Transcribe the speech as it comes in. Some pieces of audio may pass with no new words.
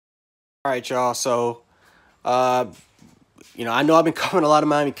All right, y'all. So, uh, I know I've been covering a lot of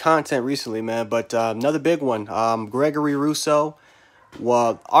Miami content recently, man, but another big one. Gregory Rousseau,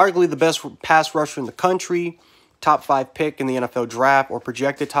 well, arguably the best pass rusher in the country, top 5 pick in the NFL draft, or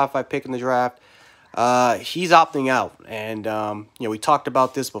projected top 5 pick in the draft. He's opting out, and we talked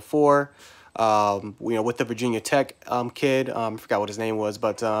about this before. With the Virginia Tech kid, I forgot what his name was,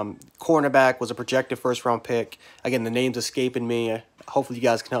 but cornerback was a projected first-round pick. Again, the name's escaping me. Hopefully, you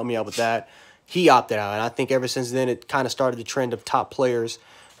guys can help me out with that. He opted out, and I think ever since then, it kind of started the trend of top players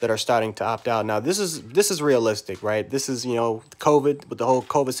that are starting to opt out. Now, this is realistic, right? This is, COVID, with the whole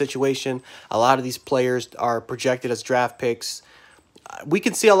COVID situation. A lot of these players are projected as draft picks. We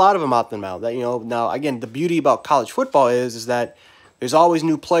can see a lot of them opting out. Now, again, the beauty about college football is that there's always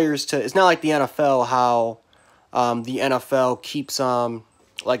new players to. It's not like the NFL, how the NFL keeps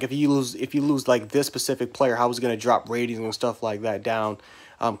like if you lose like this specific player, how it's going to drop ratings and stuff like that down.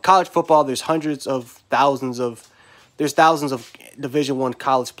 College football, there's thousands of Division I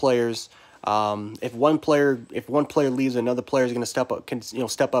college players. If one player leaves, another player is going to step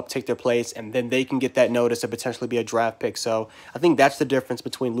up, take their place, and then they can get that notice and potentially be a draft pick. So I think that's the difference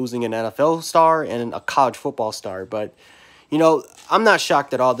between losing an NFL star and a college football star. But I'm not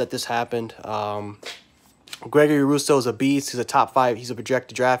shocked at all that this happened. Gregory Rousseau is a beast. He's a top 5. He's a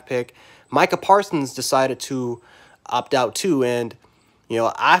projected draft pick. Micah Parsons decided to opt out too, and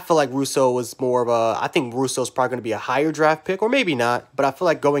I feel like Rousseau was more of I think Rousseau's probably going to be a higher draft pick, or maybe not. But I feel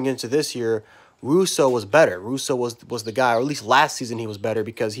like going into this year, Rousseau was better. Rousseau was the guy, or at least last season he was better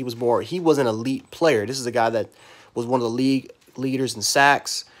because he was an elite player. This is a guy that was one of the league leaders in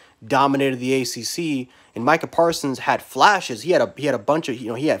sacks, dominated the ACC, and Micah Parsons had flashes. He had a bunch of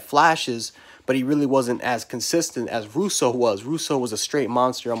he had flashes, but he really wasn't as consistent as Rousseau was. Rousseau was a straight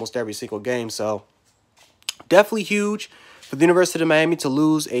monster almost every single game. So definitely huge for the University of Miami to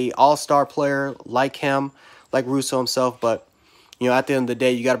lose a all-star player like him, like Rousseau himself. But at the end of the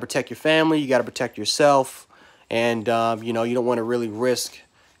day, you got to protect your family, you got to protect yourself, and you don't want to really risk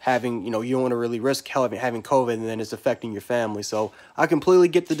having having COVID and then it's affecting your family. So I completely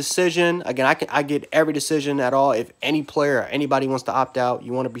get the decision. Again, I get every decision at all. If any player or anybody wants to opt out,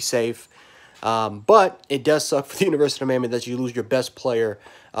 you want to be safe. But it does suck for the University of Miami that you lose your best player,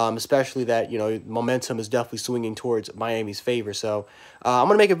 especially that, momentum is definitely swinging towards Miami's favor. So I'm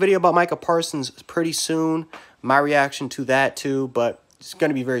going to make a video about Micah Parsons pretty soon, my reaction to that too, but it's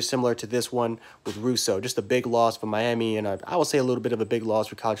going to be very similar to this one with Rousseau. Just a big loss for Miami, and I would say a little bit of a big loss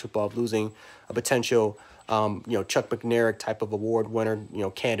for college football of losing a potential, Chuck McNair type of award winner,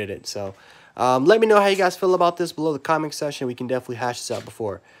 candidate. So let me know how you guys feel about this below the comment section. We can definitely hash this out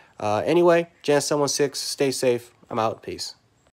before. Anyway, Jan716, stay safe. I'm out. Peace.